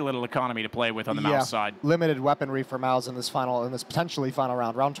little economy to play with on the MOUZ side. Limited weaponry for MOUZ in this potentially final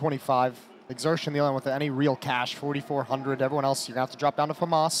round. Round 25. Exertion the only one with any real cash, 4,400. Everyone else, you're going to have to drop down to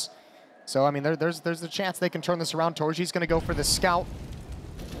FAMAS. So, I mean, there's a chance they can turn this around. torzsi's going to go for the scout.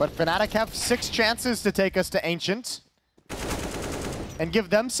 But fnatic have 6 chances to take us to Ancient and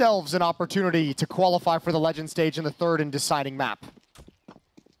give themselves an opportunity to qualify for the Legend stage in the 3rd and deciding map.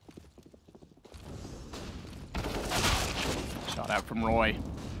 Shot out from Roy.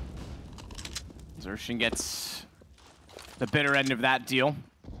 Exertion gets the bitter end of that deal.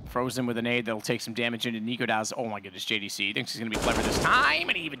 Frozen with a nade that'll take some damage into nicoodoz. Oh my goodness, JDC thinks he's going to be clever this time,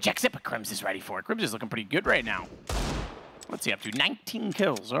 and he even checks it, but Crims is ready for it. Crims is looking pretty good right now. What's he up to? 19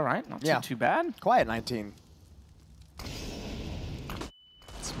 kills. All right, not too bad. Quiet 19.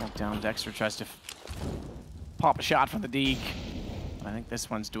 Smoke down. Dexter tries to pop a shot from the deke. I think this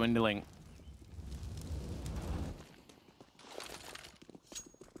one's dwindling.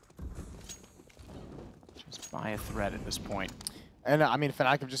 Just buy a thread at this point. And, I mean,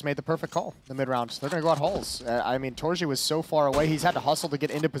 fnatic have just made the perfect call, the mid-round. They're going to go out hulls. I mean, torzsi was so far away. He's had to hustle to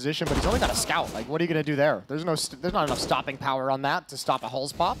get into position, but he's only got a scout. Like, what are you going to do there? There's not enough stopping power on that to stop a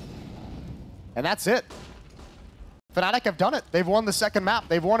hulls pop. And that's it. fnatic have done it. They've won the 2nd map.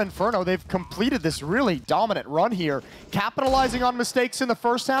 They've won Inferno. They've completed this really dominant run here, capitalizing on mistakes in the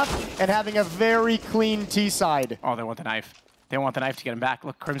first half and having a very clean T-side. Oh, they want the knife. They want the knife to get him back.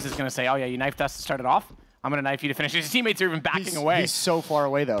 Look, Crims is going to say, oh yeah, you knifed us to start it off? I'm going to knife you to finish. His teammates are even backing away. He's so far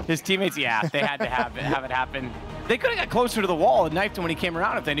away, though. His teammates, yeah, they had to have it happen. They could have got closer to the wall and knifed him when he came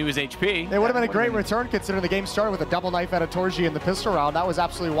around if they knew his HP. It would have been a great return considering the game started with a double knife out of torzsi in the pistol round. That was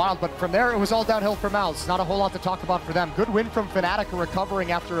absolutely wild. But from there, it was all downhill for MOUZ. Not a whole lot to talk about for them. Good win from fnatic,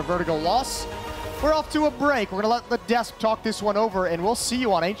 recovering after a vertigo loss. We're off to a break. We're going to let the desk talk this one over, and we'll see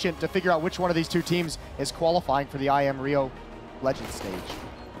you on Ancient to figure out which one of these two teams is qualifying for the IEM Rio Legends stage.